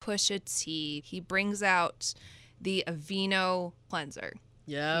Pusha T, he brings out the Aveeno cleanser.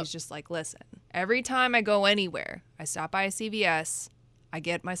 Yeah. He's just like, listen, every time I go anywhere, I stop by a CVS, I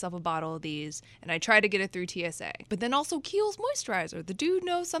get myself a bottle of these, and I try to get it through TSA. But then also Kiehl's moisturizer. The dude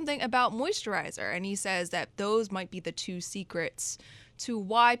knows something about moisturizer, and he says that those might be the two secrets to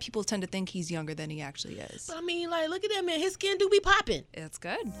why people tend to think he's younger than he actually is. But I mean, like, look at that man. His skin do be popping. It's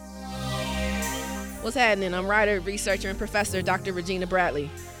good. What's happening? I'm writer, researcher, and professor Dr. Regina Bradley.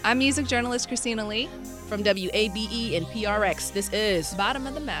 I'm music journalist Christina Lee. From WABE and PRX, this is Bottom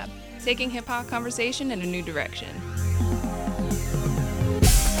of the Map, taking hip-hop conversation in a new direction.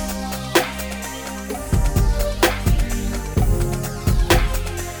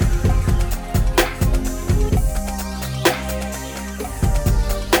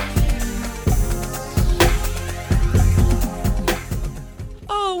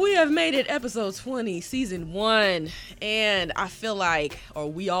 We have made it episode 20, season 1, and I feel like,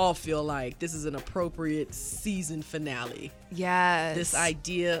 or we all feel like, this is an appropriate season finale. Yes. This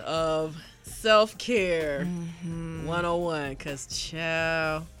idea of self-care 101, because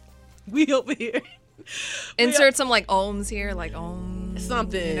child, we over here. Insert some like ohms here, like om.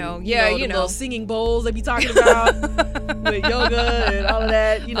 Something. You know, the little singing bowls they be talking about with yoga and all of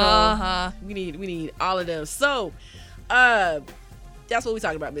that, We need all of them. So, that's what we're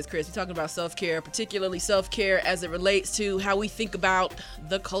talking about, Miss Chris. We're talking about self-care, particularly self-care as it relates to how we think about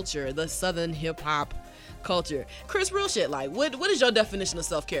the culture, the Southern hip-hop culture. Chris, real shit, like, what is your definition of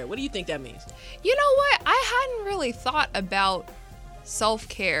self-care? What do you think that means? You know what? I hadn't really thought about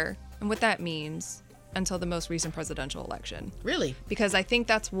self-care and what that means until the most recent presidential election. Really? Because I think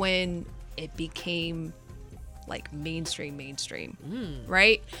that's when it became like mainstream,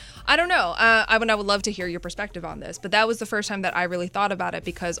 right? I don't know. I would love to hear your perspective on this, but that was the first time that I really thought about it,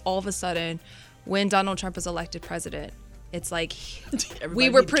 because all of a sudden, when Donald Trump was elected president, it's like we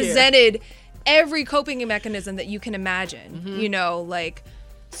were presented every coping mechanism that you can imagine, like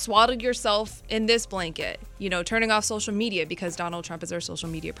swaddle yourself in this blanket, turning off social media because Donald Trump is our social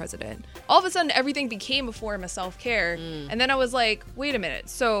media president. All of a sudden, everything became a form of self-care. And then I was like, wait a minute.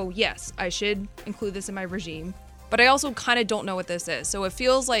 So yes, I should include this in my regime, but I also kind of don't know what this is. So it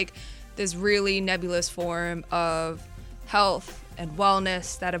feels like this really nebulous form of health and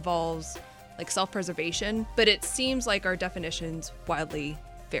wellness that involves like self-preservation, but it seems like our definitions wildly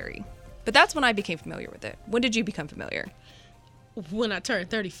vary. But that's when I became familiar with it. When did you become familiar? When I turned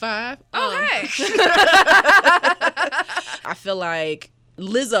 35. Oh, hey. I feel like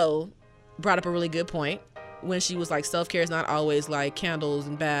Lizzo brought up a really good point when she was like, self-care is not always like candles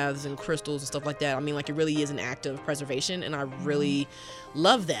and baths and crystals and stuff like that. I mean, like, it really is an act of preservation, and I really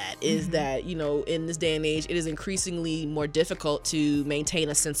love that, is that, in this day and age, it is increasingly more difficult to maintain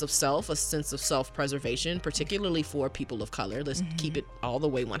a sense of self, a sense of self-preservation, particularly for people of color. Let's keep it all the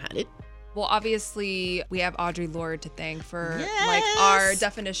way 100. Well, obviously, we have Audre Lorde to thank for like our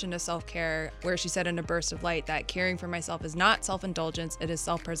definition of self-care, where she said in A Burst of Light that caring for myself is not self-indulgence, it is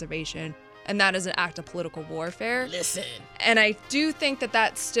self-preservation. And that is an act of political warfare. Listen. And I do think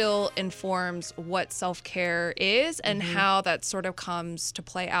that still informs what self-care is and how that sort of comes to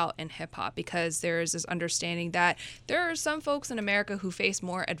play out in hip-hop, because there is this understanding that there are some folks in America who face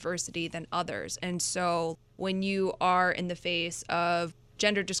more adversity than others. And so when you are in the face of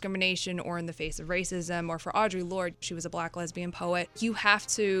gender discrimination or in the face of racism, or for Audre Lorde, she was a Black lesbian poet, you have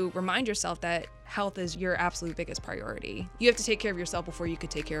to remind yourself that health is your absolute biggest priority. You have to take care of yourself before you could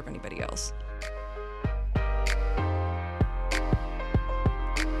take care of anybody else.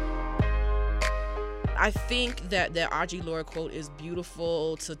 I think that the Audre Lorde quote is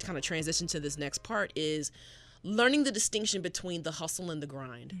beautiful to kind of transition to this next part, is learning the distinction between the hustle and the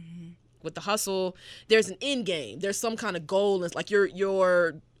grind. With the hustle, there's an end game. There's some kind of goal. It's like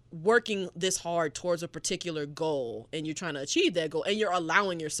you're working this hard towards a particular goal, and you're trying to achieve that goal, and you're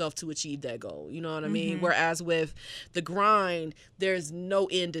allowing yourself to achieve that goal. You know what I mean? Whereas with the grind, there's no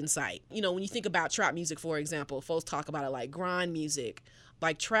end in sight. When you think about trap music, for example, folks talk about it like grind music.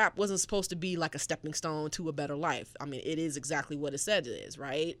 Like, trap wasn't supposed to be like a stepping stone to a better life. I mean, it is exactly what it said it is,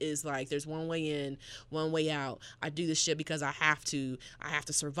 right? It's like there's one way in, one way out. I do this shit because I have to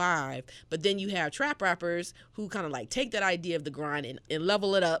survive. But then you have trap rappers who kind of like take that idea of the grind and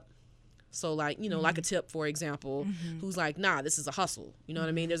level it up. So like, like a Tip, for example, who's like, nah, this is a hustle. You know what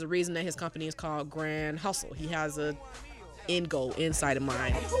I mean? There's a reason that his company is called Grand Hustle. He has a end goal inside of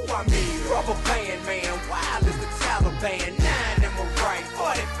mind. Who I mean, rubber band man, wild as the Taliban, 9 in my right,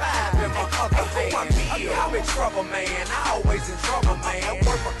 45 in my other hand. I'm in trouble, man, I always in trouble, man.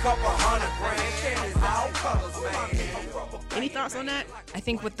 Worth a couple $100 grand, all colors, man. Any thoughts on that? I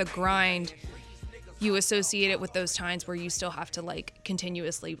think with the grind, you associate it with those times where you still have to like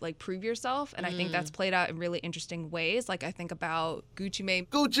continuously like prove yourself. And I think that's played out in really interesting ways. Like I think about Gucci Mane.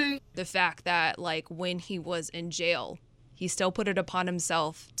 The fact that like when he was in jail, he still put it upon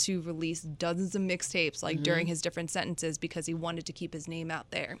himself to release dozens of mixtapes like during his different sentences because he wanted to keep his name out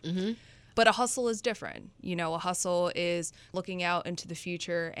there. But a hustle is different. You know, a hustle is looking out into the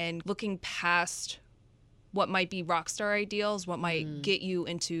future and looking past what might be rock star ideals, what might get you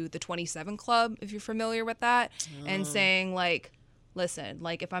into the 27 Club, if you're familiar with that, and saying like, listen,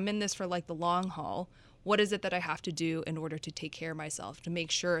 like if I'm in this for like the long haul, what is it that I have to do in order to take care of myself to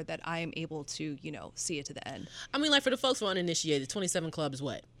make sure that I am able to, you know, see it to the end? I mean, like for the folks who are uninitiated, 27 Club is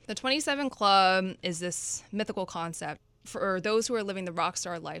what? The 27 Club is this mythical concept for those who are living the rock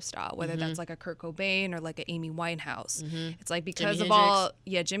star lifestyle, whether that's like a Kurt Cobain or like a Amy Winehouse. It's like because Jimi of all,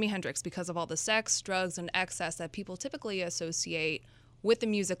 Jimi Hendrix, because of all the sex, drugs, and excess that people typically associate with the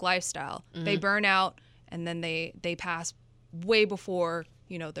music lifestyle, they burn out and then they pass way before,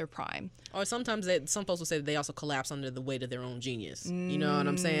 you know, their prime. Or sometimes some folks will say that they also collapse under the weight of their own genius. You know what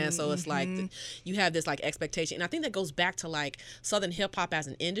I'm saying? So it's like you have this like expectation. And I think that goes back to like Southern hip hop as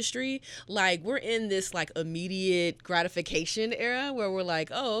an industry. Like we're in this like immediate gratification era where we're like,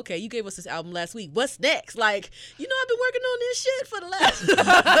 oh, okay, you gave us this album last week. What's next? Like, you know, I've been working on this shit for the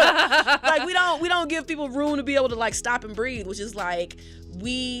last like we don't give people room to be able to like stop and breathe, which is like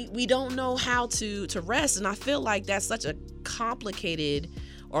we don't know how to rest. And I feel like that's such a complicated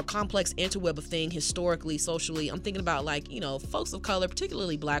or complex interweb of thing historically, socially. I'm thinking about like, you know, folks of color,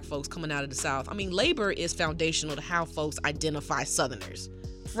 particularly black folks coming out of the South. I mean, labor is foundational to how folks identify Southerners.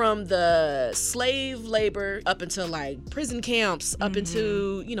 From the slave labor up until like prison camps, up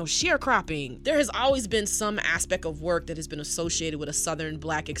into, you know, sharecropping. There has always been some aspect of work that has been associated with a Southern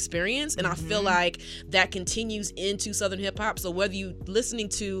black experience. And I feel like that continues into Southern hip hop. So whether you listening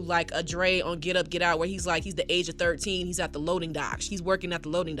to like a Dre on Get Up, Get Out, where he's the age of 13, he's at the loading docks. He's working at the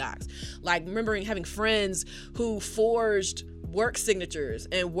loading docks. Like remembering having friends who forged work signatures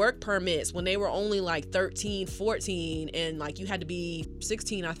and work permits when they were only like 13, 14, and like you had to be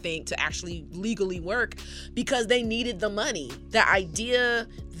 16, I think, to actually legally work because they needed the money. The idea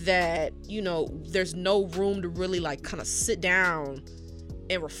that, you know, there's no room to really like kind of sit down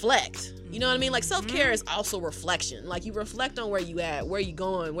and reflect. You know what I mean? Like self-care is also reflection. Like you reflect on where you at, where you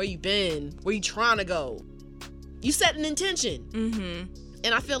going, where you been, where you trying to go. You set an intention.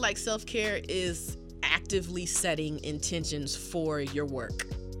 And I feel like self-care is actively setting intentions for your work.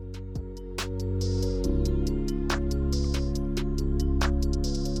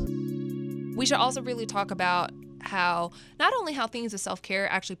 We should also really talk about how not only how things of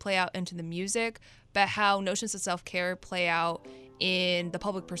self-care actually play out into the music, but how notions of self-care play out in the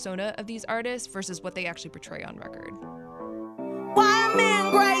public persona of these artists versus what they actually portray on record. Why are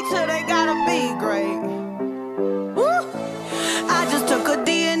men great till they gotta be great? Woo! I just took a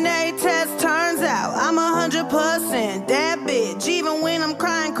DNA test, turns out I'm 100% that bitch. Even when I'm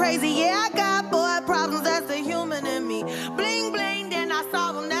crying crazy, yeah, I got boy problems, that's the human in me. Bling bling, then I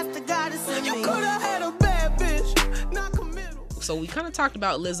solve them, that's the goddess in me. You could've had a bad bitch, not committal. So we kind of talked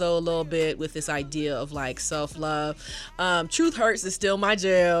about Lizzo a little bit with this idea of like self-love. Truth Hurts is still my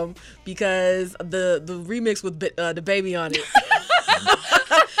jam because the remix with the baby on it.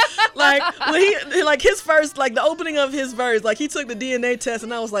 Like when he like his first, like the opening of his verse, like he took the DNA test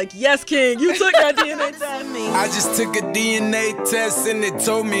and I was like, yes, King, you took that DNA test. I just took a DNA test and it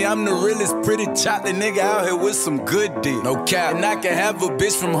told me I'm the realest pretty chocolate nigga out here with some good D. No cap. And I can have a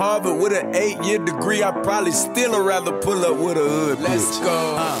bitch from Harvard with an 8-year degree. I probably still rather pull up with a hood bitch. Let's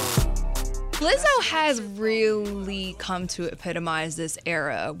go. Lizzo has really come to epitomize this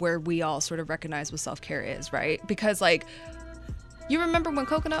era where we all sort of recognize what self-care is, right? Because like, you remember when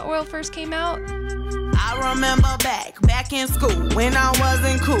coconut oil first came out? I remember back in school when I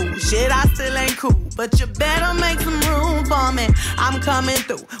wasn't cool. Shit, I still ain't cool, but you better make some room for me. I'm coming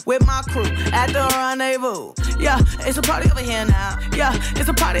through with my crew at the rendezvous. Yeah, it's a party over here now. Yeah, it's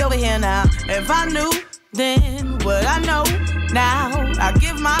a party over here now. If I knew then what I know now, I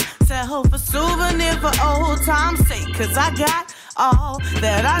give myself a souvenir for old time's sake. Cause I got all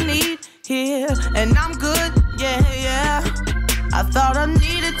that I need here, and I'm good, yeah. I thought I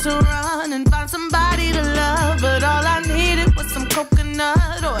needed to run and find somebody to love, but all I needed was some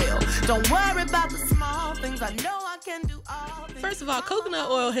coconut oil. Don't worry about the small things, I know I can do all things. First of all, coconut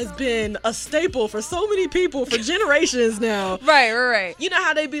oil has been a staple for so many people for generations now. Right. You know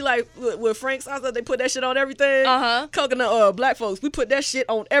how they be like with Frank's salsa, they put that shit on everything? Uh-huh. Coconut oil, black folks, we put that shit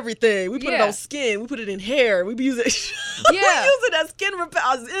on everything. We put it Yeah. on skin. We put it in hair. We use it. Yeah. We use it as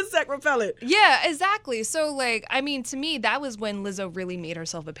insect repellent. Yeah, exactly. So, like, I mean, to me, that was when Lizzo really made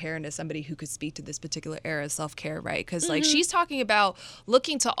herself apparent as somebody who could speak to this particular era of self-care, right? Because, like, she's talking about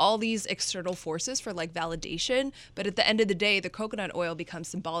looking to all these external forces for, like, validation. But at the end of the day, the coconut oil becomes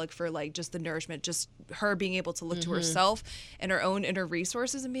symbolic for, like, just the nourishment, just her being able to look to herself and her own inner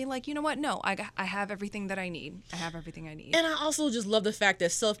resources and being like, you know what? No, I have everything that I need. I have everything I need. And I also just love the fact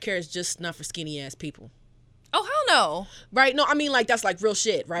that self-care is just not for skinny-ass people. Oh, hell no. Right? No, I mean, like, that's like real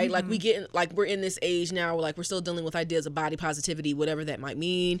shit, right? Like, we're in this age now where, like, we're still dealing with ideas of body positivity, whatever that might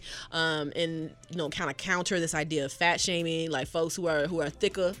mean. And, you know, kind of counter this idea of fat shaming, like folks who are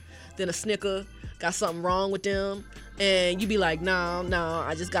thicker than a Snicker, got something wrong with them. And you be like, no,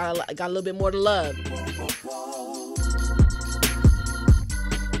 I just got a little bit more to love.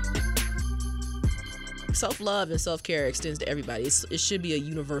 Self-love and self-care extends to everybody. It should be a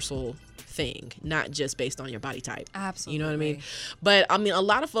universal thing, not just based on your body type. Absolutely. You know what I mean? But I mean, a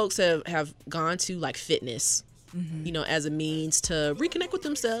lot of folks have gone to like fitness, you know, as a means to reconnect with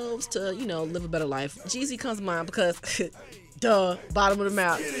themselves, to, you know, live a better life. Jeezy comes to mind because duh, bottom of the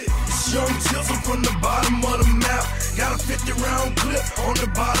map. Young Tizzle from the bottom of the map. Got a 50-round clip on the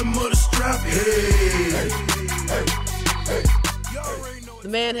bottom of the strap. Hey. The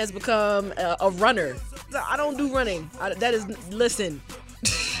man has become a runner. I don't do running. Listen.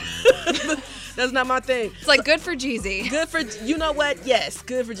 That's not my thing. It's like, good for Jeezy. Good for, you know what? Yes,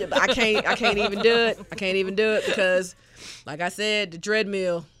 good for Jim. I can't even do it. I can't even do it because, like I said, the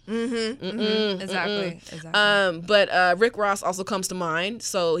treadmill. Exactly. But Rick Ross also comes to mind.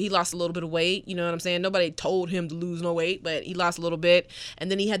 So he lost a little bit of weight. You know what I'm saying? Nobody told him to lose no weight, but he lost a little bit.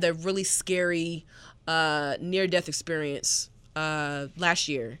 And then he had that really scary near-death experience last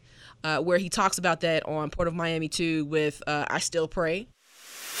year, where he talks about that on Port of Miami 2 with I Still Pray.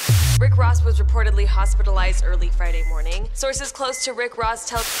 Rick Ross was reportedly hospitalized early Friday morning. Sources close to Rick Ross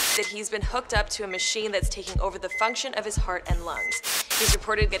tell that he's been hooked up to a machine that's taking over the function of his heart and lungs. He's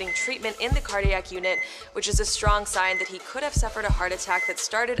reported getting treatment in the cardiac unit, which is a strong sign that he could have suffered a heart attack that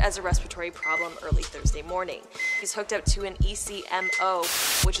started as a respiratory problem early Thursday morning. He's hooked up to an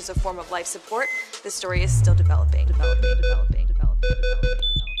ECMO, which is a form of life support. The story is still developing.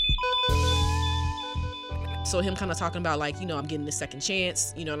 So him kind of talking about like, you know, I'm getting this second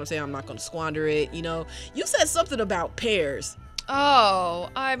chance. You know what I'm saying? I'm not going to squander it. You know, you said something about pears. Oh,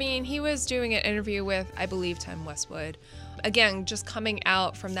 I mean, he was doing an interview with, I believe, Tim Westwood. Again, just coming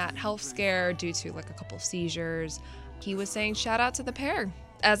out from that health scare due to like a couple of seizures. He was saying shout out to the pear,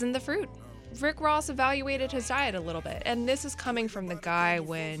 as in the fruit. Rick Ross evaluated his diet a little bit. And this is coming from the guy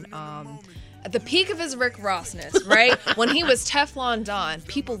when, at the peak of his Rick Rossness, right? When he was Teflon Don,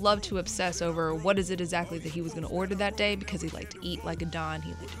 people loved to obsess over what is it exactly that he was going to order that day because he liked to eat like a Don.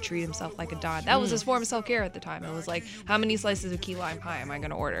 He liked to treat himself like a Don. That was his form of self-care at the time. It was like, how many slices of key lime pie am I going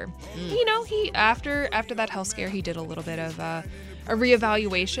to order? You know, he after that health scare, he did a little bit of a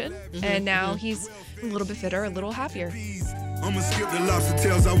reevaluation, and now he's a little bit fitter, a little happier. I'ma skip the lobster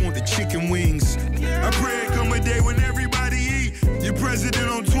tails, I want the chicken wings. I pray it come a day when everybody eat. Your president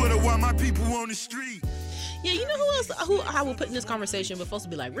on Twitter while my people on the street. Yeah, you know who I will put in this conversation, but folks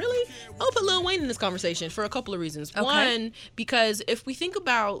will be like, really? I'll put Lil Wayne in this conversation for a couple of reasons. Okay. One, because if we think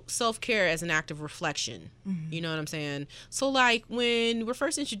about self-care as an act of reflection, you know what I'm saying? So like when we're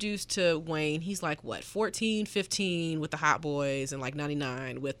first introduced to Wayne, he's like, what, 14, 15 with the Hot Boys and like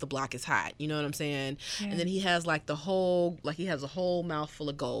 99 with The Block is Hot, you know what I'm saying? Yeah. And then he has like he has a whole mouthful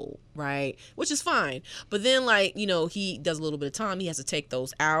of gold, right? Which is fine. But then like, you know, he does a little bit of time, he has to take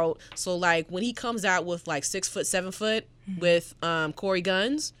those out. So like when he comes out with like 6 foot, 7 foot with Corey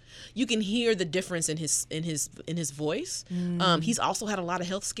Guns, you can hear the difference in his voice. He's also had a lot of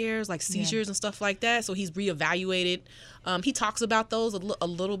health scares like seizures and stuff like that. So he's reevaluated. He talks about those a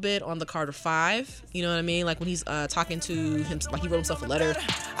little bit on the Carter 5. You know what I mean? Like when he's talking to him, like he wrote himself a letter.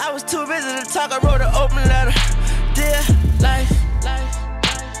 I was too busy to talk, I wrote an open letter. Dear life.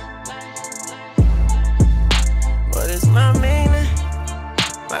 What is my meaning?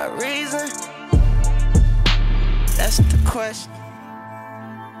 My reason? That's the question.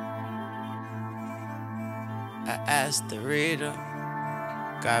 I asked the reader,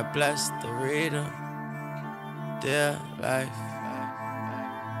 God bless the reader, dear life.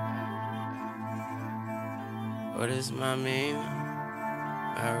 What is my meaning,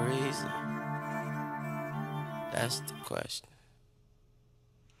 my reason? That's the question.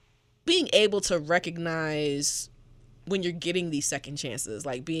 Being able to recognize when you're getting these second chances,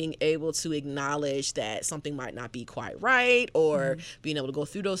 like being able to acknowledge that something might not be quite right, or being able to go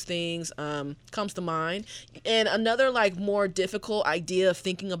through those things comes to mind. And another like more difficult idea of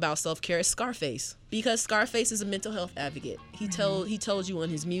thinking about self-care is Scarface. Because Scarface is a mental health advocate. He told you on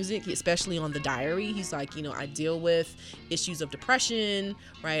his music, especially on The Diary, he's like, you know, I deal with issues of depression,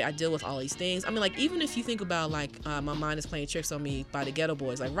 right? I deal with all these things. I mean, like, even if you think about, like, My Mind is Playing Tricks on Me by the Ghetto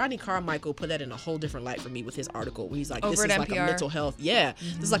Boys, like, Rodney Carmichael put that in a whole different light for me with his article, where he's like, this is like a mental health. Yeah,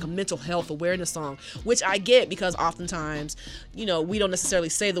 this is like a mental health awareness song, which I get, because oftentimes, you know, we don't necessarily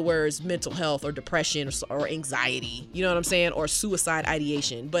say the words mental health or depression or anxiety, you know what I'm saying? Or suicide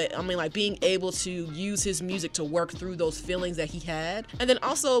ideation. But, I mean, like, being able to use his music to work through those feelings that he had, and then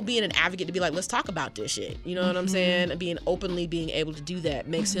also being an advocate to be like, let's talk about this shit, you know what I'm saying? And being able to do that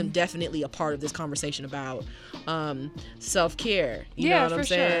makes him definitely a part of this conversation about self-care, you know what I'm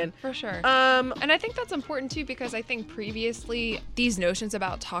saying? For sure. And I think that's important too, because I think previously these notions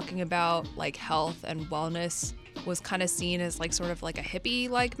about talking about like health and wellness was kind of seen as like sort of like a hippie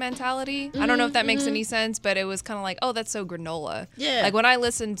like mentality. I don't know if that makes any sense, but it was kind of like, oh, that's so granola. Yeah. Like when I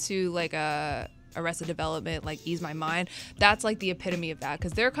listen to like Arrested Development, like Ease My Mind, that's like the epitome of that,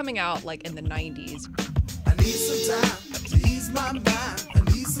 because they're coming out like in the 90s. I need some time to ease my mind. I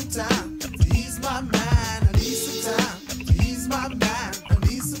need some time to ease my mind. I need some time to ease my mind. I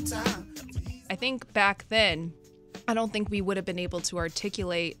need some time. I think back then, I don't think we would have been able to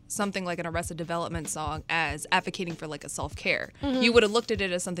articulate something like an Arrested Development song as advocating for like a self-care. You would have looked at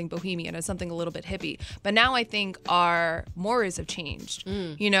it as something bohemian, as something a little bit hippie. But now I think our mores have changed,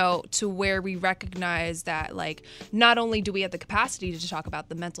 you know, to where we recognize that like not only do we have the capacity to talk about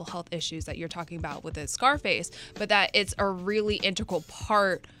the mental health issues that you're talking about with the Scarface, but that it's a really integral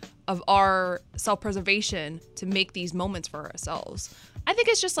part of our self-preservation to make these moments for ourselves. I think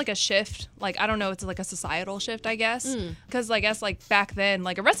it's just like a shift. Like, I don't know, it's like a societal shift, I guess. Because I guess like back then,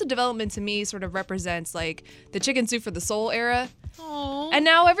 like Arrested Development to me sort of represents like the Chicken Soup for the Soul era. Aww. And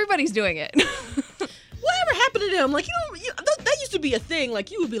now everybody's doing it. Whatever happened to them? Like, that used to be a thing. Like,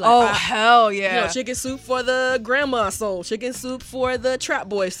 you would be like, oh, hell yeah. You know, chicken soup for the grandma soul, chicken soup for the trap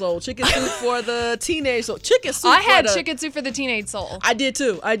boy soul, chicken soup for the teenage soul, chicken soup I had chicken soup for the teenage soul. I did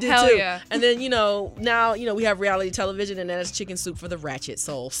too. Hell yeah. And then, you know, now, you know, we have reality television, and then it's chicken soup for the ratchet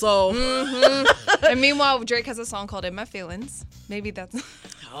soul. So. And meanwhile, Drake has a song called In My Feelings. Maybe that's.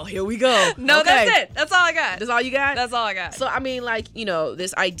 Oh, here we go. No, okay. That's it. That's all I got. That's all you got? That's all I got. So, I mean, like, you know,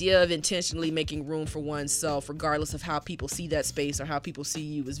 this idea of intentionally making room for oneself, regardless of how people see that space or how people see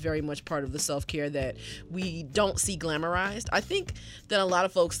you, is very much part of the self-care that we don't see glamorized. I think that a lot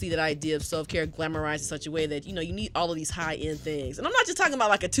of folks see that idea of self-care glamorized in such a way that, you know, you need all of these high-end things. And I'm not just talking about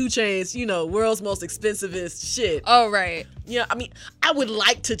like a 2 Chainz, you know, world's most expensivest shit. Oh, right. Yeah, I mean, I would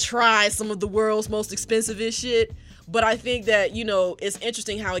like to try some of the world's most expensivest shit. But I think that, you know, it's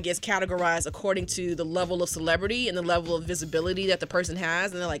interesting how it gets categorized according to the level of celebrity and the level of visibility that the person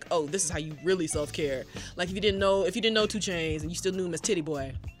has. And they're like, oh, this is how you really self-care. Like, if you didn't know 2 Chainz and you still knew him as Titty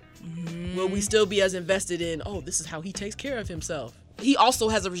Boy, will we still be as invested in, oh, this is how he takes care of himself? He also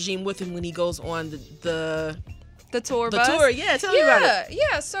has a regime with him when he goes on the tour bus. The tour, yeah. Tell me about it.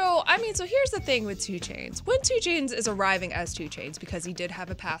 Yeah, so, I mean, so here's the thing with 2 Chainz. When 2 Chainz is arriving as 2 Chainz, because he did have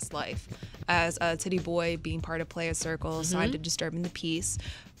a past life as a Titty Boy, being part of Playa Circle, signed to Disturbing the Peace.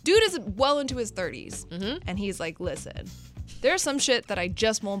 Dude is well into his 30s, and he's like, listen, there's some shit that I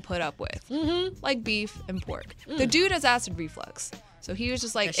just won't put up with, like beef and pork. The dude has acid reflux. So he was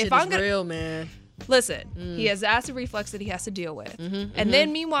just like, that if I'm gonna... real, man. Listen, he has acid reflux that he has to deal with. And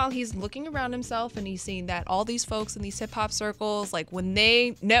then meanwhile, he's looking around himself and he's seeing that all these folks in these hip hop circles, like when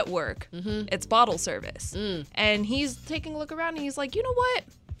they network, it's bottle service. And he's taking a look around and he's like, you know what?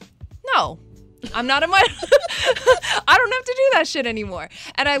 No, I'm not in my, I don't have to do that shit anymore.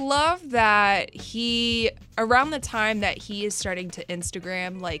 And I love that he, around the time that he is starting to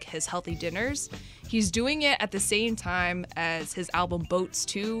Instagram like his healthy dinners, he's doing it at the same time as his album Boats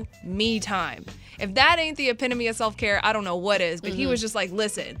 2, Me Time. If that ain't the epitome of self-care, I don't know what is. But he was just like,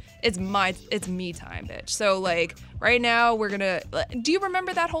 listen, it's me time, bitch. So like right now we're gonna, do you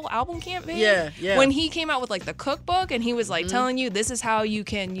remember that whole album campaign? Yeah. When he came out with like the cookbook and he was like telling you this is how you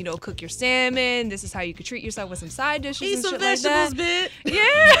can, you know, cook your salmon. This is how you can treat yourself with some side dishes Eat and some shit vegetables, like that. bitch.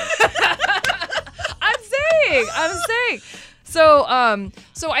 Yeah. I'm saying.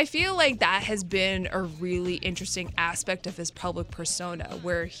 So I feel like that has been a really interesting aspect of his public persona,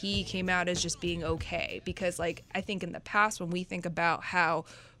 where he came out as just being okay. Because like I think in the past when we think about how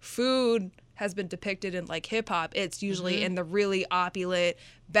food has been depicted in like hip hop, it's usually in the really opulent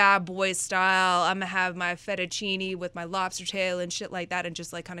bad boy style. I'm gonna have my fettuccine with my lobster tail and shit like that and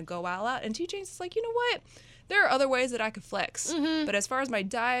just like kind of go all out. And 2 Chainz is like, you know what? There are other ways that I could flex. But as far as my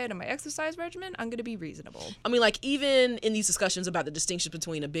diet and my exercise regimen, I'm going to be reasonable. I mean, like, even in these discussions about the distinction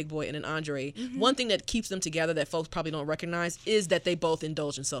between a Big Boy and an Andre, one thing that keeps them together that folks probably don't recognize is that they both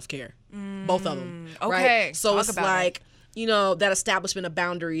indulge in self-care. Both of them. Okay. Right? So Talk it's about like, you know, that establishment of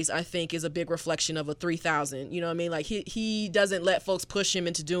boundaries, I think, is a big reflection of a 3000. You know what I mean? Like, he doesn't let folks push him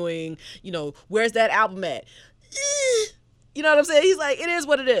into doing, you know, where's that album at? You know what I'm saying? He's like, it is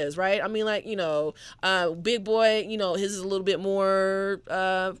what it is, right? I mean, like, you know, Big Boy, you know, his is a little bit more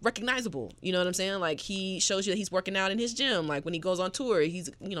recognizable. You know what I'm saying? Like, he shows you that he's working out in his gym. Like, when he goes on tour, he's,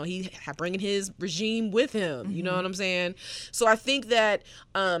 you know, he bringing his regime with him. You know what I'm saying? So I think that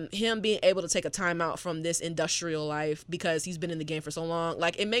him being able to take a time out from this industrial life because he's been in the game for so long,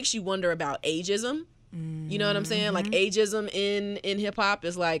 like, it makes you wonder about ageism. You know what I'm saying? Like, ageism in hip hop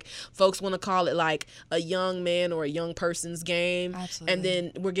is like, folks want to call it like a young man or a young person's game. Absolutely. And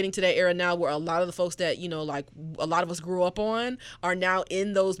then we're getting to that era now where a lot of the folks that, you know, like a lot of us grew up on are now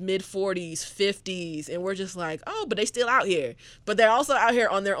in those mid 40s, 50s. And we're just like, oh, but they still out here. But they're also out here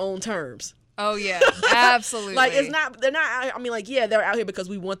on their own terms. Oh, yeah. Absolutely. Like, they're not out, I mean, like, yeah, they're out here because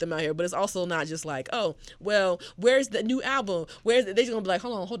we want them out here, but it's also not just like, oh, well, where's the new album? Where's it? They're just gonna be like,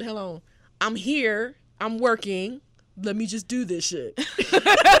 hold the hell on. I'm here. I'm working. Let me just do this shit. You know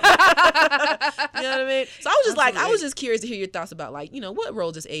what I mean? So I was just like, I was just curious to hear your thoughts about, like, you know, what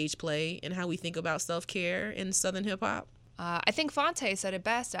role does age play in how we think about self-care in Southern hip hop? I think Fonte said it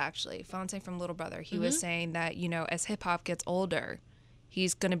best, actually. Fonte from Little Brother. He was saying that, you know, as hip hop gets older,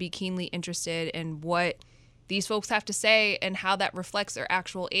 he's going to be keenly interested in what these folks have to say and how that reflects their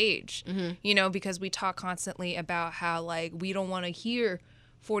actual age. You know, because we talk constantly about how, like, we don't want to hear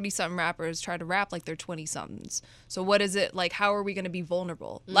 40-something rappers try to rap like they're 20-somethings. So what is it, like, how are we going to be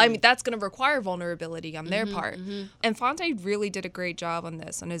vulnerable? I mean, that's going to require vulnerability on their part. And Fonte really did a great job on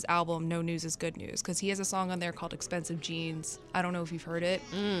this, on his album, No News is Good News, because he has a song on there called Expensive Jeans. I don't know if you've heard it,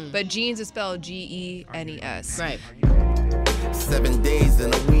 but jeans is spelled G-E-N-E-S. Right. 7 days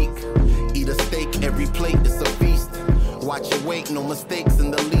in a week, eat a steak, every plate is a feast. Watch your weight, no mistakes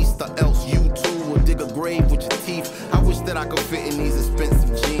in the least, or else you too will dig a grave with your teeth. I wish that I could fit in these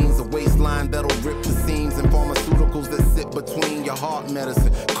expensive jeans, a waistline that'll rip the seams, and pharmaceuticals that sit between your heart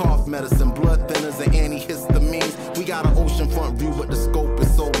medicine, cough medicine, blood thinners, and antihistamines. We got an oceanfront view, but the scope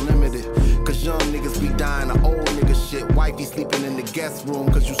is so limited. Cause young niggas be dying of old nigga shit. Wifey sleeping in the guest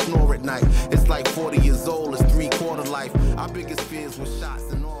room cause you snore at night. It's like 40 years old, it's 3/4 life. Our biggest fears were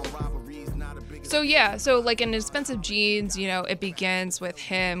shots and armed robberies, not a big. So yeah, so like in Expensive Jeans, you know, it begins with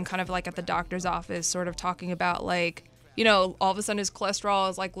him kind of like at the doctor's office sort of talking about, like, you know, all of a sudden his cholesterol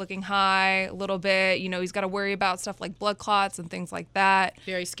is like looking high a little bit. You know, he's got to worry about stuff like blood clots and things like that.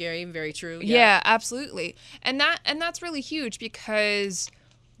 Very scary, very true. Yeah, absolutely. And that's really huge because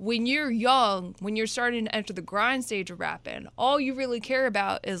when you're young, when you're starting to enter the grind stage of rapping, all you really care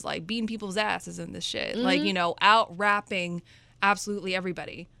about is like beating people's asses in this shit. Like, you know, out rapping absolutely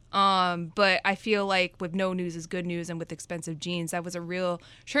everybody. But I feel like with No News is Good News and with Expensive Jeans, that was a real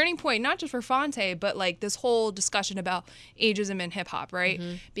turning point, not just for Fonte, but like this whole discussion about ageism in hip hop, right?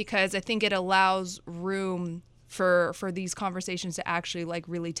 Because I think it allows room for these conversations to actually like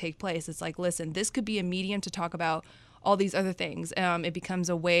really take place. It's like, listen, this could be a medium to talk about all these other things. It becomes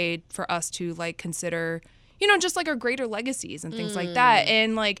a way for us to like consider, you know, just like our greater legacies and things like that.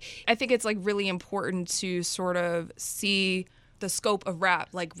 And like, I think it's like really important to sort of see the scope of rap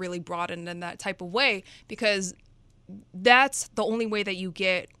like really broadened in that type of way, because that's the only way that you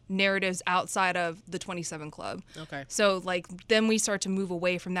get narratives outside of the 27 Club. Okay. So like then we start to move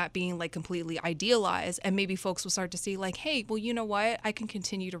away from that being like completely idealized, and maybe folks will start to see like, hey, well, you know what? I can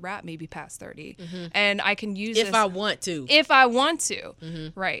continue to rap maybe past 30 and I can use If this I want to. if I want to.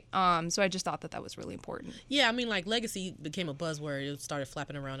 Right. So I just thought that was really important. Yeah, I mean, like, legacy became a buzzword. It started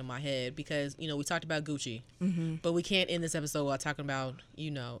flapping around in my head because, you know, we talked about Gucci, but we can't end this episode while talking about,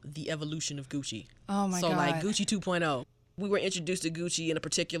 you know, the evolution of Gucci. Oh my God. So like Gucci 2.0. We were introduced to Gucci in a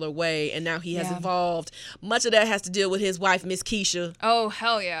particular way, and now he has evolved. Much of that has to deal with his wife, Miss Keisha. Oh,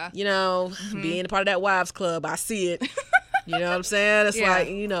 hell yeah. You know, being a part of that wives club, I see it. You know what I'm saying? It's like,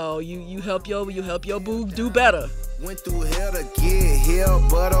 you know, you help your boo do better. Went through hell to get here,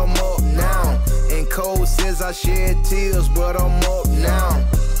 but I'm up now. And cold says I shed tears, but I'm up now.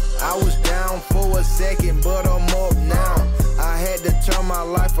 I was down for a second, but I'm up now. I had to turn my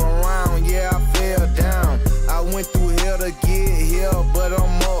life around, yeah, I fell down. I went through hell to get here, but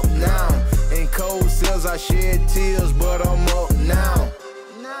I'm up now. And cold says I shed tears, but I'm up now.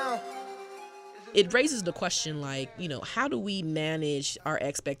 it raises the question, like, you know, how do we manage our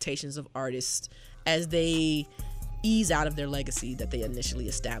expectations of artists as they ease out of their legacy that they initially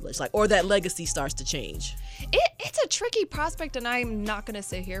established, like, or that legacy starts to change? It's a tricky prospect, and I'm not going to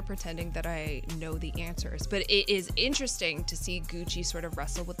sit here pretending that I know the answers, but it is interesting to see Gucci sort of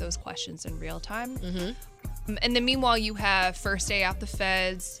wrestle with those questions in real time. And then meanwhile, you have First Day Out the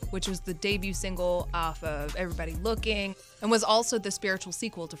Feds, which was the debut single off of Everybody Looking, and was also the spiritual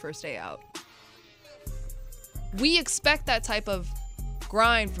sequel to First Day Out. We expect that type of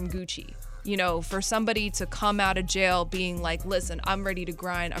grind from Gucci. You know, for somebody to come out of jail being like, listen, I'm ready to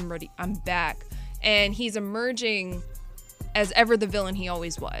grind, I'm back. And he's emerging as ever the villain he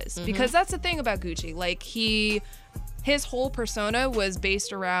always was. Because that's the thing about Gucci. Like, his whole persona was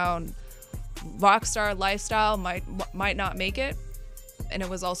based around rock star lifestyle, might not make it. And it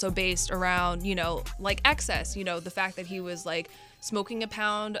was also based around, you know, like excess, you know, the fact that he was like smoking a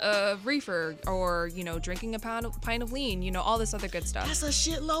pound of reefer or, you know, drinking a pint of lean, you know, all this other good stuff. That's a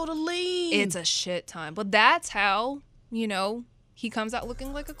shitload of lean. It's a shit ton. But that's how, you know, he comes out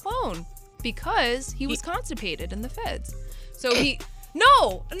looking like a clone, because he was constipated in the feds. So he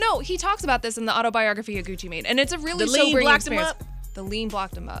talks about this in the autobiography of Gucci Mane, and it's a really sobering experience. The lean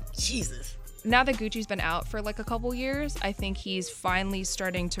blocked him up. Jesus. Now that Gucci's been out for like a couple years, I think he's finally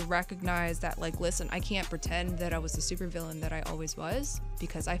starting to recognize that, like, listen, I can't pretend that I was the supervillain that I always was,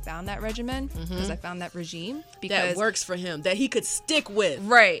 because I found that regimen, because I found that regime. Because that works for him, that he could stick with.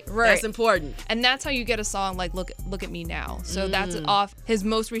 Right. That's important. And that's how you get a song like Look at Me Now. So that's off his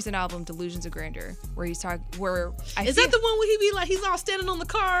most recent album, Delusions of Grandeur, where he's talking, is that the one where he be like, he's all standing on the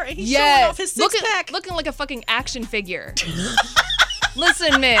car and he's showing off his six-pack? Looking like a fucking action figure.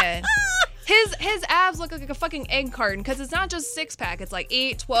 Listen, man. His abs look like a fucking egg carton, because it's not just 6-pack. It's like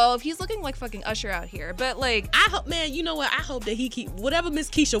 8, 12. He's looking like fucking Usher out here. But like, I hope, man, you know what? I hope that he keep whatever Miss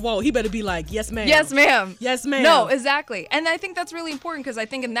Keisha wants. He better be like, yes, ma'am. Yes, ma'am. Yes, ma'am. No, exactly. And I think that's really important, because I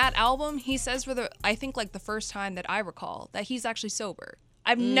think in that album he says I think like the first time that I recall that he's actually sober.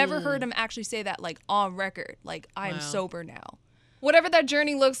 I've never heard him actually say that like on record. Like, I am sober now. Whatever that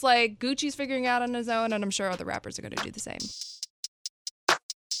journey looks like, Gucci's figuring out on his own, and I'm sure other rappers are going to do the same.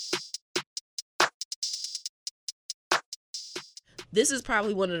 This is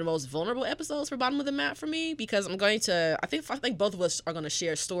probably one of the most vulnerable episodes for Bottom of the Map for me, because I think both of us are going to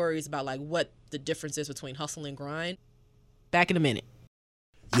share stories about like what the difference is between hustle and grind. Back in a minute.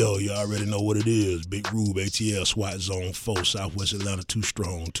 Yo, you already know what it is. Big Rube, ATL, SWAT Zone 4, Southwest Atlanta, too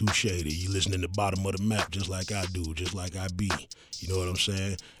strong, too shady. You listening to Bottom of the Map just like I do, just like I be. You know what I'm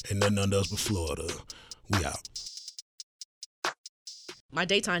saying? Ain't nothing under us but Florida. We out. My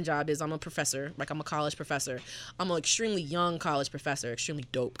daytime job is I'm a professor. Like, I'm a college professor. I'm an extremely young college professor, extremely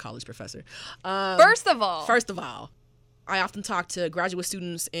dope college professor. First of all, I often talk to graduate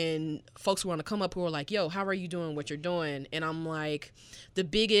students and folks who want to come up who are like, yo, how are you doing what you're doing? And I'm like, the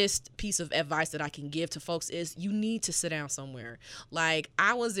biggest piece of advice that I can give to folks is you need to sit down somewhere. Like,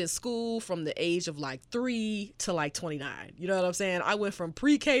 I was in school from the age of like 3 to like 29. You know what I'm saying? I went from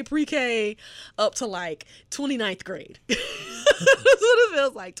pre-K up to like 29th grade. That's what it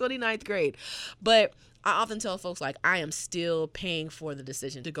feels like, 29th grade. But I often tell folks, like, I am still paying for the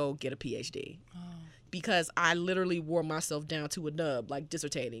decision to go get a PhD. Because I literally wore myself down to a nub, like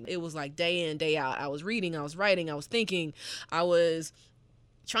dissertating. It was like day in, day out. I was reading, I was writing, I was thinking, I was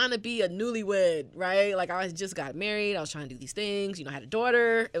trying to be a newlywed, right? Like, I just got married, I was trying to do these things, you know, I had a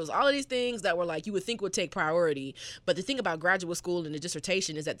daughter. It was all of these things that were like, you would think would take priority. But the thing about graduate school and the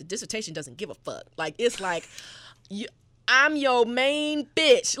dissertation is that the dissertation doesn't give a fuck. Like, it's like, I'm your main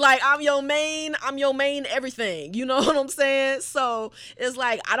bitch. Like, I'm your main everything. You know what I'm saying? So it's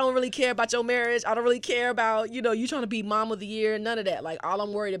like, I don't really care about your marriage. I don't really care about, you know, you trying to be mom of the year. None of that. Like, all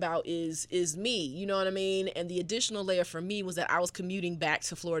I'm worried about is me. You know what I mean? And the additional layer for me was that I was commuting back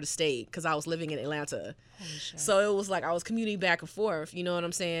to Florida State because I was living in Atlanta. So it was like I was commuting back and forth. You know what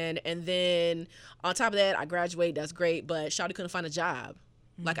I'm saying? And then on top of that, I graduated. That's great. But Shawty couldn't find a job.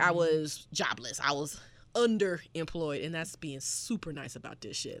 Like, I was jobless. I was underemployed, and that's being super nice about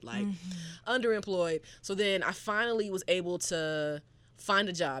this shit, like underemployed. So then I finally was able to find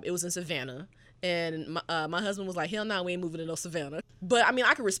a job. It was in Savannah, and my husband was like, hell no, we ain't moving to no Savannah. But I mean,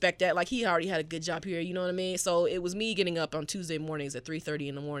 I could respect that. Like, he already had a good job here, you know what I mean? So it was me getting up on Tuesday mornings at 3:30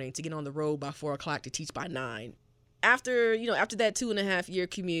 in the morning to get on the road by 4 o'clock to teach by 9. After that 2.5 year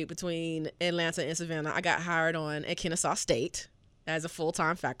commute between Atlanta and Savannah, I got hired on at Kennesaw State as a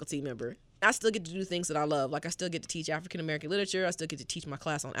full-time faculty member. I still get to do things that I love. Like, I still get to teach African-American literature. I still get to teach my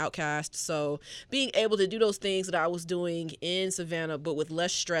class on Outkast. So being able to do those things that I was doing in Savannah, but with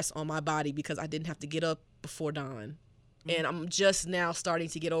less stress on my body because I didn't have to get up before dawn And I'm just now starting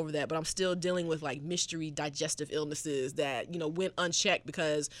to get over that, but I'm still dealing with like mystery digestive illnesses that, you know, went unchecked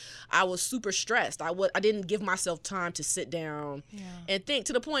because I was super stressed. I didn't give myself time to sit down and think,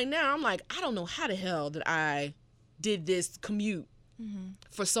 to the point now I'm like, I don't know how the hell that I did this commute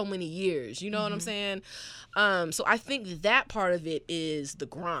for so many years. You know what I'm saying? So I think that part of it is the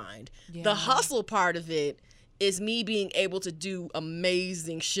grind. The hustle part of it is me being able to do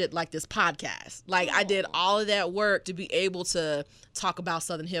amazing shit like this podcast. Like, I did all of that work to be able to talk about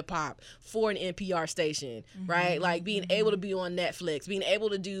Southern hip hop for an NPR station, right? Like, being able to be on Netflix, being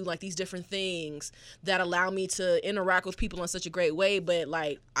able to do like these different things that allow me to interact with people in such a great way. But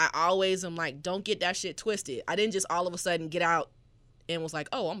like, I always am like, don't get that shit twisted. I didn't just all of a sudden get out and was like,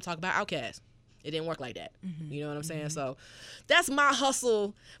 oh, I'm gonna talk about Outkast. It didn't work like that. You know what I'm saying? So that's my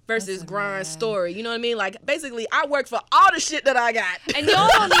hustle versus grind story. You know what I mean? Like, basically, I work for all the shit that I got. And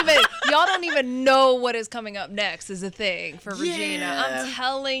y'all don't even know what is coming up next is a thing for Regina. I'm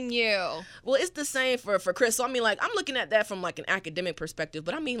telling you. Well, it's the same for Chris. So I mean, like, I'm looking at that from like an academic perspective,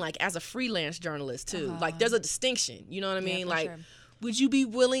 but I mean, like, as a freelance journalist too. Like, there's a distinction. You know what I mean? Like, would you be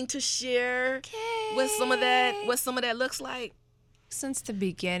willing to share what some of that looks like? Since the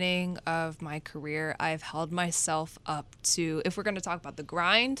beginning of my career, I've held myself up to, if we're going to talk about the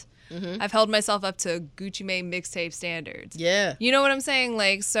grind, I've held myself up to Gucci Mane mixtape standards. Yeah. You know what I'm saying?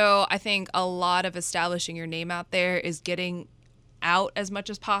 Like, so I think a lot of establishing your name out there is getting out as much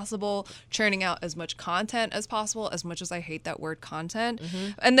as possible, churning out as much content as possible, as much as I hate that word content.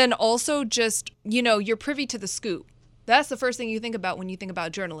 And then also just, you know, you're privy to the scoop. That's the first thing you think about when you think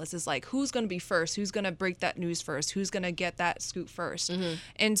about journalists is like, who's going to be first? Who's going to break that news first? Who's going to get that scoop first?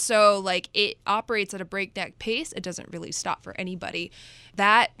 And so like it operates at a breakneck pace. It doesn't really stop for anybody.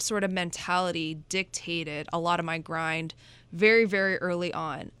 That sort of mentality dictated a lot of my grind very, very early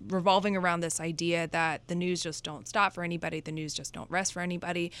on, revolving around this idea that the news just don't stop for anybody. The news just don't rest for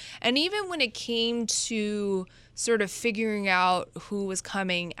anybody. And even when it came to sort of figuring out who was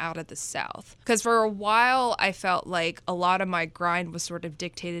coming out of the South, because for a while I felt like a lot of my grind was sort of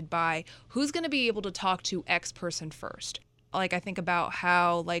dictated by who's going to be able to talk to X person first. Like, I think about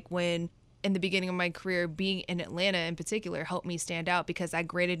how, like, when in the beginning of my career, being in Atlanta in particular helped me stand out because that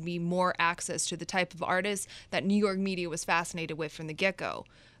granted me more access to the type of artists that New York media was fascinated with from the get-go.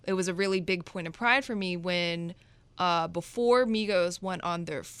 It was a really big point of pride for me when, before Migos went on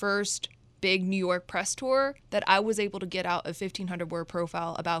their first big New York press tour, that I was able to get out a 1,500-word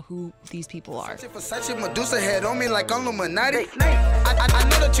profile about who these people are. Versace Medusa head on me like I'm Illuminati. I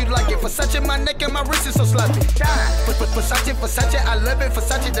know that you like it. Versace my neck and my wrist is so sloppy. Versace, I love it.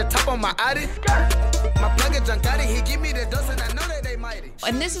 Versace the top on my Audi. My plug is John Gotti. He give me the dose and I know that they mighty.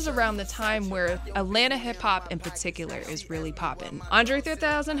 And this is around the time where Atlanta hip-hop in particular is really popping. Andre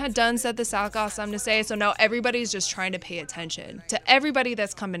 3000 had done Said the South Got Something to Say, so now everybody's just trying to pay attention to everybody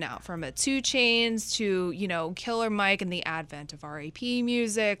that's coming out, from a 2 Chainz to, you know, Killer Mike and the advent of RAP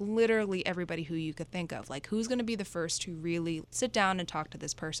music, literally everybody who you could think of. Like, who's going to be the first to really sit down and talk to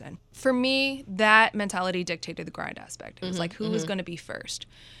this person? For me, that mentality dictated the grind aspect. It was like, who was going to be first?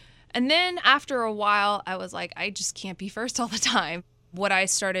 And then after a while, I was like, I just can't be first all the time. What I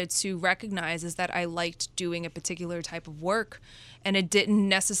started to recognize is that I liked doing a particular type of work, and it didn't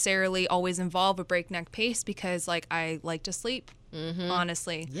necessarily always involve a breakneck pace because, like, I like to sleep,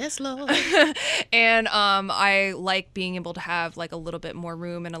 honestly. Yes, Lord. And I like being able to have, like, a little bit more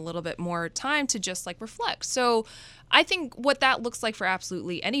room and a little bit more time to just, like, reflect. So I think what that looks like for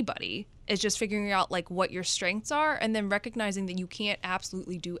absolutely anybody is just figuring out, like, what your strengths are and then recognizing that you can't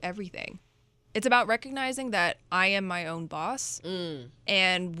absolutely do everything. It's about recognizing that I am my own boss,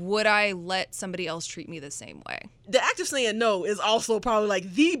 and would I let somebody else treat me the same way? The act of saying no is also probably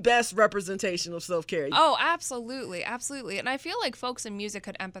like the best representation of self-care. Oh, absolutely, absolutely. And I feel like folks in music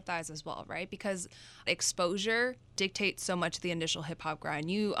could empathize as well, right? Because exposure dictates so much of the initial hip-hop grind.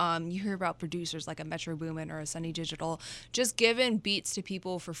 You hear about producers like a Metro Boomin or a Sunny Digital just giving beats to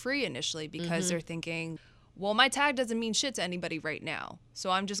people for free initially because they're thinking, well, my tag doesn't mean shit to anybody right now. So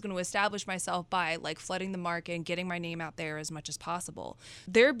I'm just going to establish myself by, like, flooding the market and getting my name out there as much as possible.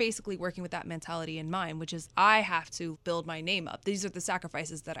 They're basically working with that mentality in mind, which is I have to build my name up. These are the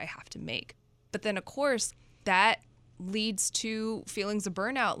sacrifices that I have to make. But then, of course, that leads to feelings of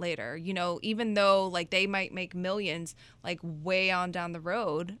burnout later. You know, even though, like, they might make millions, like, way on down the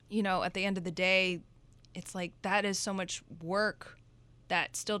road, you know, at the end of the day, it's like that is so much work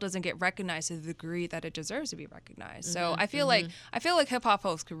that still doesn't get recognized to the degree that it deserves to be recognized. So I feel like hip hop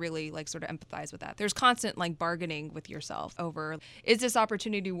folks could really, like, sort of empathize with that. There's constant, like, bargaining with yourself over, is this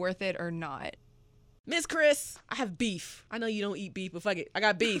opportunity worth it or not? Miss Chris, I have beef. I know you don't eat beef, but fuck it. I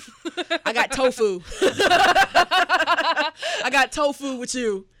got beef. I got tofu. I got tofu with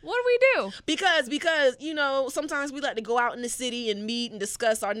you. What do we do? Because you know, sometimes we like to go out in the city and meet and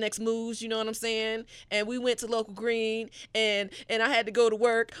discuss our next moves, you know what I'm saying? And we went to Local Green and I had to go to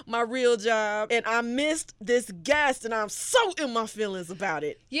work, my real job, and I missed this guest and I'm so in my feelings about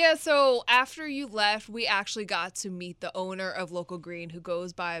it. Yeah, so after you left, we actually got to meet the owner of Local Green, who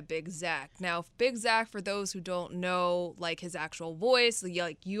goes by Big Zach. Now, Big Zach, for those who don't know, like, his actual voice,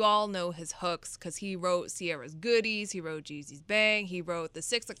 like, you all know his hooks, because he wrote Sierra's Goodies, he wrote Jeezy's Bang, he wrote the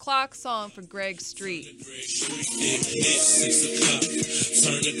 6 o'clock song for Greg Street. 6 o'clock,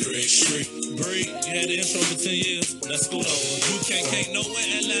 turn to Greg Street. Bree, you had the intro for 10 years. Let's go though. You can't know where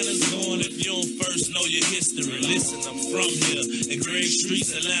Atlanta's going if you don't first know your history. Listen, I'm from here, and Greg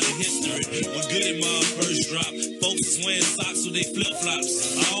Street's Atlanta history. When Goody Mob first dropped, folks was wearing socks with they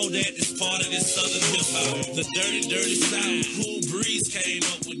flip-flops. All that is part of this southern hip-hop. The dirty South, Cool Breeze came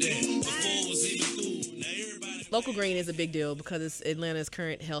up with that. Before it was even cool. Now everybody... Local Green is a big deal because it's Atlanta's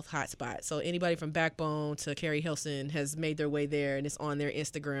current health hotspot. So anybody from Backbone to Carrie Hilson has made their way there, and it's on their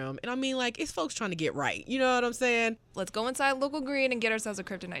Instagram. And I mean, like, it's folks trying to get right. You know what I'm saying? Let's go inside Local Green and get ourselves a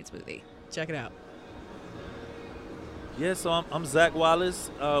Kryptonite smoothie. Check it out. Yeah, so I'm Zach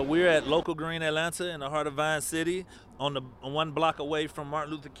Wallace. We're at Local Green, Atlanta, in the heart of Vine City, on 1 block away from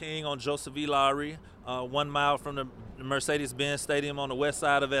Martin Luther King on Joseph E. Lowry, 1 mile from the Mercedes-Benz Stadium on the west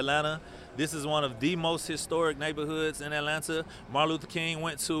side of Atlanta. This is one of the most historic neighborhoods in Atlanta. Martin Luther King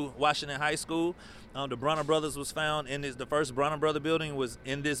went to Washington High School. The Bronner Brothers was found in this. The first Bronner Brother building was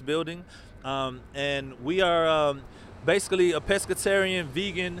in this building. And we are basically a pescatarian,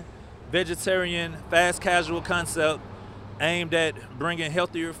 vegan, vegetarian, fast casual concept aimed at bringing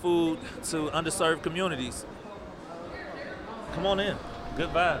healthier food to underserved communities. Come on in. Good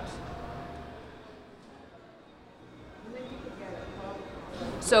vibes.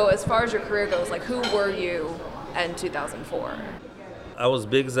 So as far as your career goes, like, who were you in 2004? I was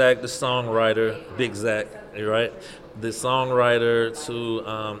Big Zach, the songwriter. Big Zach, right? The songwriter to,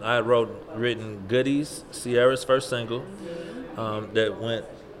 I had written Goodies, Sierra's first single,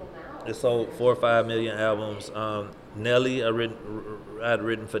 it sold 4 or 5 million albums. Nelly, I had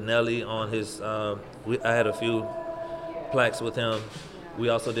written for Nelly on his, I had a few plaques with him. We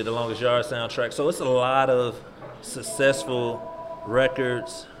also did the Longest Yard soundtrack. So it's a lot of successful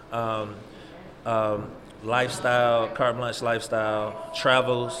records, lifestyle, carte blanche lifestyle,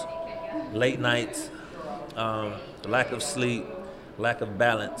 travels, late nights, lack of sleep, lack of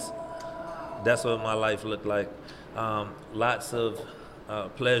balance. That's what my life looked like. Lots of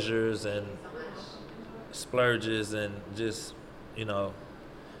pleasures and splurges and just, you know,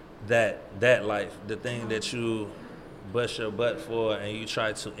 that life, the thing that you bust your butt for and you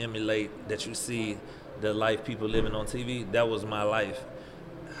try to emulate, that you see the life people living on TV, that was my life.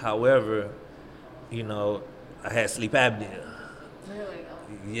 However, you know, I had sleep apnea. Really?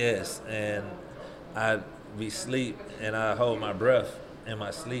 Yes, and I'd be asleep and I hold my breath in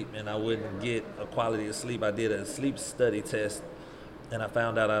my sleep and I wouldn't get a quality of sleep. I did a sleep study test and I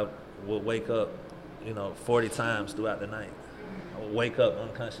found out I would wake up, 40 times throughout the night. I would wake up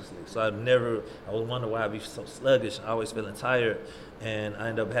unconsciously. So I would wonder why I'd be so sluggish, always feeling tired. And I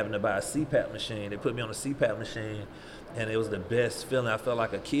ended up having to buy a CPAP machine. They put me on a CPAP machine and it was the best feeling. I felt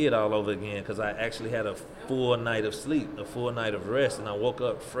like a kid all over again because I actually had a full night of sleep, a full night of rest, and I woke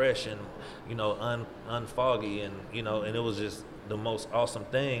up fresh and, unfoggy and, and it was just the most awesome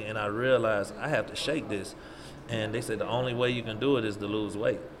thing. And I realized I have to shake this. And they said the only way you can do it is to lose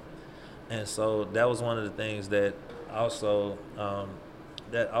weight. And so that was one of the things that also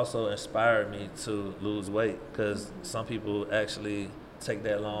inspired me to lose weight, because some people actually take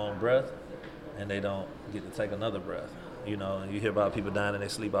that long breath and they don't get to take another breath. And you hear about people dying in their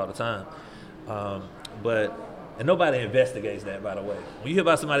sleep all the time. And nobody investigates that, by the way. When you hear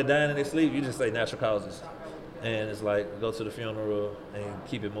about somebody dying in their sleep, you just say natural causes. And it's like, go to the funeral and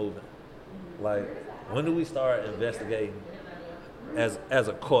keep it moving. Like, when do we start investigating as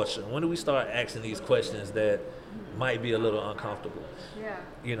a culture? When do we start asking these questions that might be a little uncomfortable? Yeah.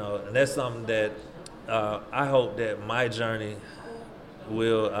 And that's something that I hope that my journey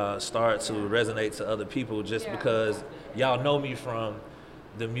will start to resonate to other people, just because y'all know me from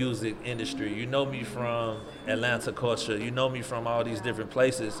the music industry. You know me from Atlanta culture. You know me from all these different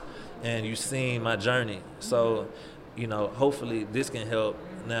places, and you've seen my journey. So, hopefully this can help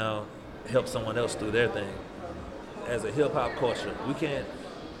someone else through their thing. As a hip-hop culture, we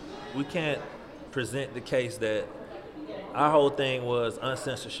can't present the case that our whole thing was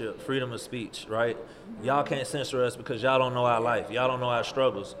uncensorship, freedom of speech, right? Y'all can't censor us because y'all don't know our life. Y'all don't know our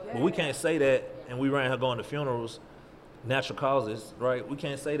struggles. But we can't say that and we around here going to funerals, natural causes, right? We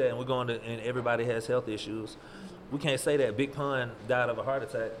can't say that, and we're going to, and everybody has health issues. We can't say that Big Pun died of a heart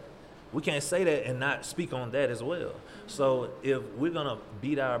attack. We can't say that and not speak on that as well. So if we're gonna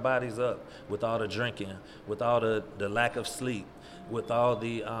beat our bodies up with all the drinking, with all the lack of sleep, with all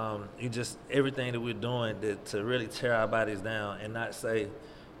the just everything that we're doing to really tear our bodies down, and not say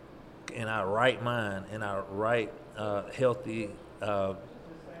in our right mind, in our right healthy,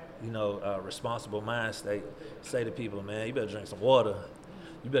 responsible mind state, say to people, man, you better drink some water.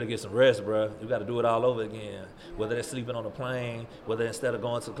 You better get some rest, bro. You got to do it all over again. Whether they're sleeping on a plane, whether instead of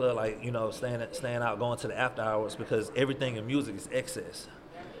going to the club, staying out, going to the after hours, because everything in music is excess.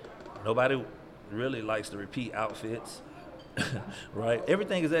 Nobody really likes to repeat outfits, right?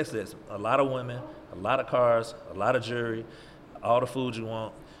 Everything is excess. A lot of women, a lot of cars, a lot of jewelry, all the food you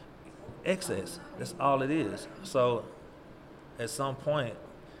want, excess. That's all it is. So at some point,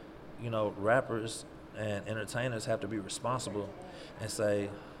 rappers and entertainers have to be responsible and say,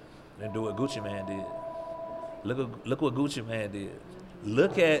 and do what Gucci Mane did. Look what Gucci Mane did.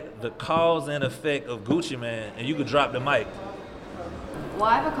 Look at the cause and effect of Gucci Mane, and you could drop the mic. Well,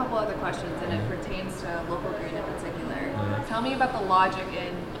 I have a couple other questions, and it pertains to local green in particular. Tell me about the logic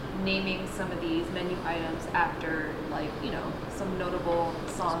in naming some of these menu items after, some notable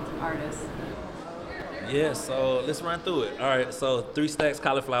songs and artists. Yeah, so let's run through it. All right, so 3 Stacks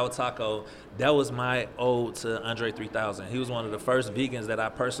Cauliflower Taco, that was my ode to Andre 3000. He was one of the first vegans that I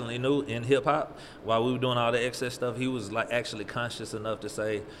personally knew in hip-hop. While we were doing all the excess stuff, he was actually conscious enough to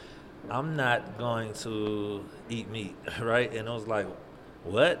say, I'm not going to eat meat, right? And I was like,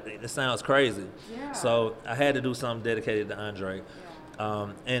 what? It sounds crazy. Yeah. So I had to do something dedicated to Andre.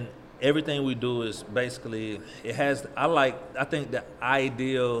 And everything we do is basically, I think the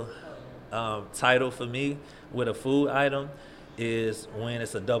ideal title for me with a food item is when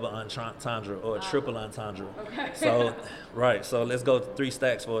it's a double entendre or a triple entendre. Okay. So let's go 3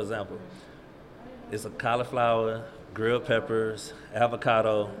 Stacks, for example. It's a cauliflower, grilled peppers,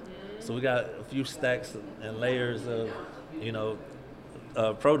 avocado. So we got a few stacks and layers of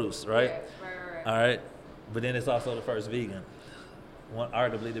produce, right? Right. All right. But then it's also the first vegan,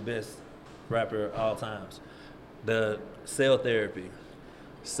 arguably the best rapper of all times. The Cell Therapy,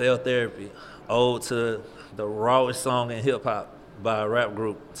 ode to the rawest song in hip hop by a rap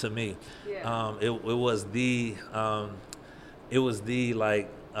group to me. Yeah. It was the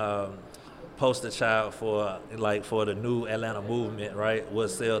poster child for the new Atlanta movement, right?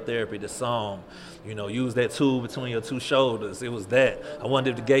 Was Cell Therapy, the song. Use that tool between your two shoulders. It was that. I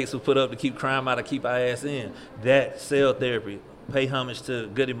wonder if the gates were put up to keep crime out, to keep our ass in. That Cell Therapy. Pay homage to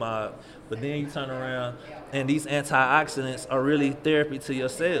Goody Mob. But then you turn around and these antioxidants are really therapy to your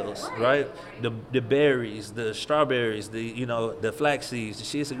cells, right? The berries, the strawberries, the flax seeds, the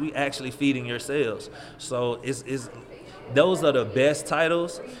shit, we actually feeding your cells. So it's those are the best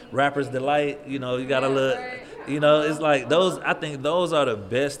titles. Rapper's Delight, you gotta look, it's like those, I think those are the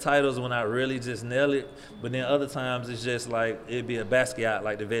best titles when I really just nail it. But then other times it's just like, it'd be a Basquiat,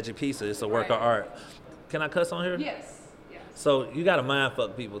 like the Veggie Pizza. It's a work of art. Can I cuss on here? Yes. So you gotta mind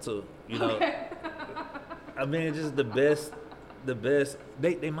fuck people too, Okay. I mean, just the best.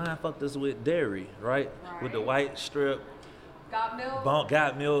 They mind fucked us with dairy, right? With the white strip. Got milk.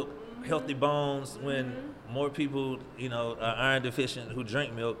 Got milk. Mm-hmm. Healthy bones. When more people, are iron deficient who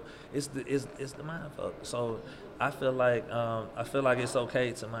drink milk, it's the mind fuck. So I feel like it's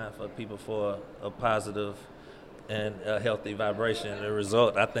okay to mind fuck people for a positive and a healthy vibration. The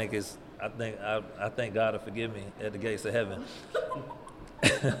result, I think God will forgive me at the gates of heaven.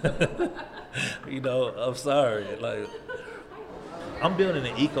 I'm sorry. I'm building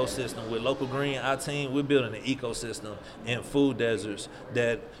an ecosystem with Local Green, our team. We're building an ecosystem in food deserts.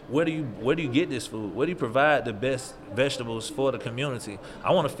 That where do you get this food? Where do you provide the best vegetables for the community?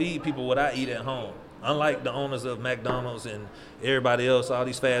 I want to feed people what I eat at home. Unlike the owners of McDonald's and everybody else, all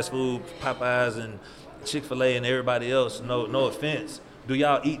these fast food, Popeyes and Chick-fil-A and everybody else. No offense. Do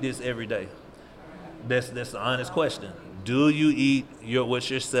y'all eat this every day? That's the honest question. Do you eat what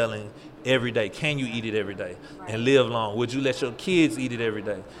you're selling every day? Can you eat it every day and live long? Would you let your kids eat it every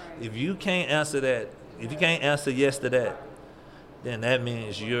day? If you can't answer that, if you can't answer yes to that, then that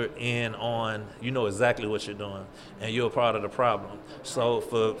means you're in on, exactly what you're doing, and you're a part of the problem. So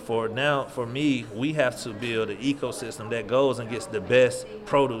for me, we have to build an ecosystem that goes and gets the best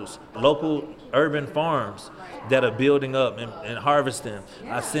produce, local urban farms that are building up and harvesting.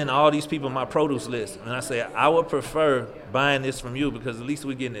 I send all these people my produce list, and I say, I would prefer buying this from you because at least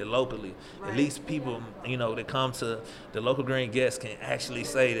we're getting it locally. At least people, that come to the Local Green guests can actually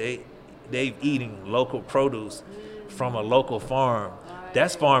say they've eating local produce from a local farm.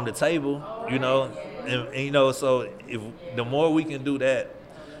 That's farm to table. you know, and you know, so if the more we can do that,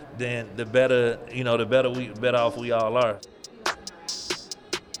 then the better, you know, the better off we all are.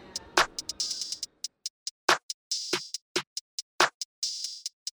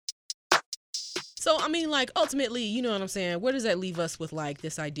 So, I mean, like, ultimately, you know what I'm saying? Where does that leave us with, like,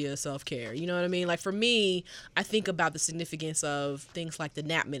 this idea of self-care? You know what I mean? Like, for me, I think about the significance of things like the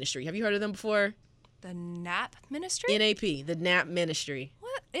NAP ministry. Have you heard of them before? The NAP ministry? NAP, the NAP ministry.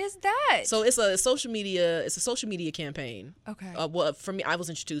 What is that? So it's a social media campaign. Okay. Well, for me, I was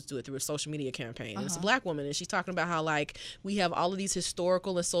introduced to it through a social media campaign. And it's a Black woman, and she's talking about how, like, we have all of these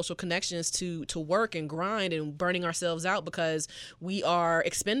historical and social connections to work and grind and burning ourselves out because we are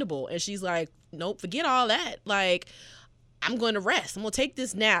expendable. And she's like, nope, forget all that. Like, I'm going to rest. I'm going to take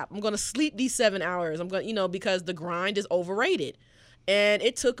this nap. I'm going to sleep these 7 hours. I'm going, you know, because the grind is overrated. And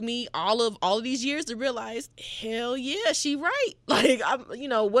it took me all of these years to realize, hell yeah, she right. Like, you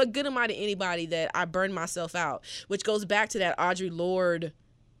know, what good am I to anybody that I burn myself out? Which goes back to that Audre Lorde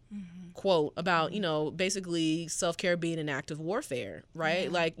quote about, you know, basically self-care being an act of warfare, right? Yeah.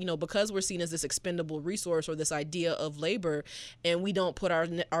 Like, you know, because we're seen as this expendable resource or this idea of labor, and we don't put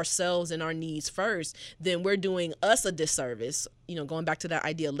ourselves and our needs first, then we're doing us a disservice. You know, going back to that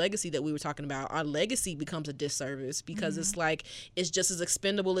idea of legacy that we were talking about, our legacy becomes a disservice because it's like, it's just as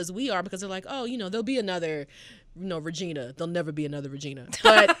expendable as we are, because they're like, oh, you know, there'll be another, you know, Regina. There'll never be another Regina.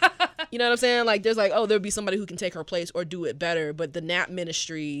 But you know what I'm saying? Like, there's like, oh, there'll be somebody who can take her place or do it better. But the NAP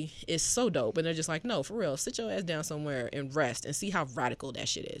ministry is so dope. And they're just like, no, for real, sit your ass down somewhere and rest and see how radical that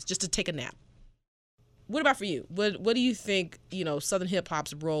shit is, just to take a nap. What about for you? What do you think, you know, Southern hip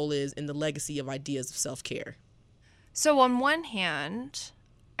hop's role is in the legacy of ideas of self-care? So on one hand,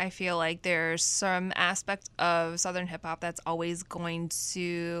 I feel like there's some aspect of Southern hip hop that's always going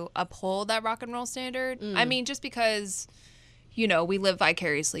to uphold that rock and roll standard. I mean, just because, you know, we live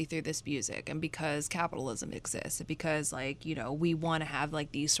vicariously through this music, and because capitalism exists, and because, like, you know, we want to have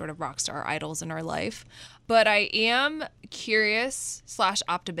like these sort of rock star idols in our life. But I am curious /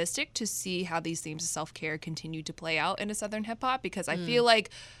 optimistic to see how these themes of self-care continue to play out into Southern hip hop, because I feel like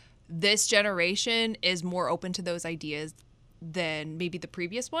this generation is more open to those ideas than maybe the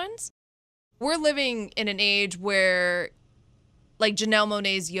previous ones. We're living in an age where, like, Janelle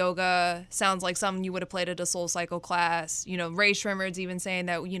Monáe's Yoga sounds like something you would have played at a Soul Cycle class. You know, Ray Shrimmer's even saying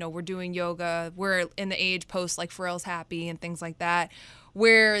that, you know, we're doing yoga. We're in the age post, like, Pharrell's Happy and things like that,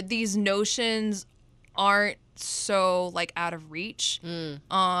 where these notions aren't so, like, out of reach.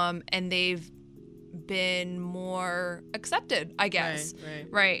 And they've been more accepted, I guess.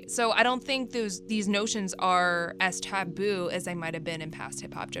 Right. So I don't think these notions are as taboo as they might have been in past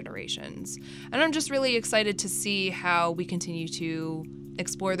hip hop generations. And I'm just really excited to see how we continue to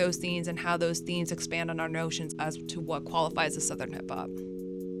explore those themes and how those themes expand on our notions as to what qualifies as Southern hip hop.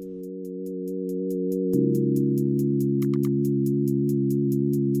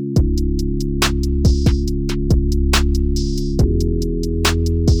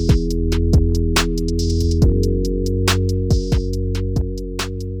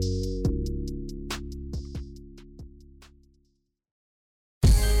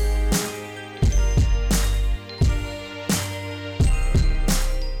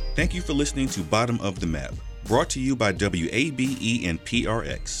 Thank you for listening to Bottom of the Map, brought to you by WABE and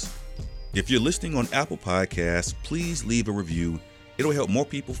PRX. If you're listening on Apple Podcasts, please leave a review. It'll help more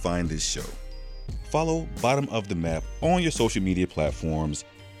people find this show. Follow Bottom of the Map on your social media platforms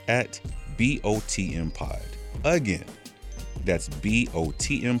at BOTMPod. Again, that's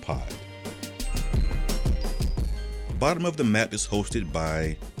BOTMPod. Bottom of the Map is hosted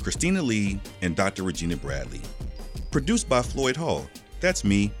by Christina Lee and Dr. Regina Bradley. Produced by Floyd Hall. That's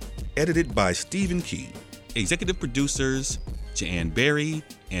me. Edited by Stephen Key. Executive producers, Jan Berry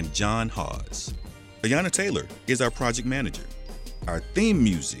and John Hawes. Ayanna Taylor is our project manager. Our theme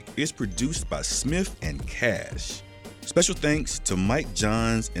music is produced by Smith and Cash. Special thanks to Mike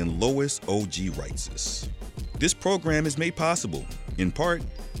Johns and Lois O.G. Wrightses. This program is made possible, in part,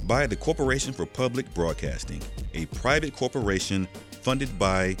 by the Corporation for Public Broadcasting, a private corporation funded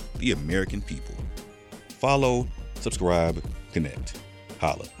by the American people. Follow, subscribe, connect.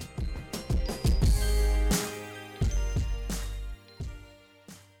 Holla.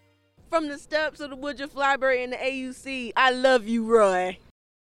 From the steps of the Woodruff Library and the AUC, I love you, Roy.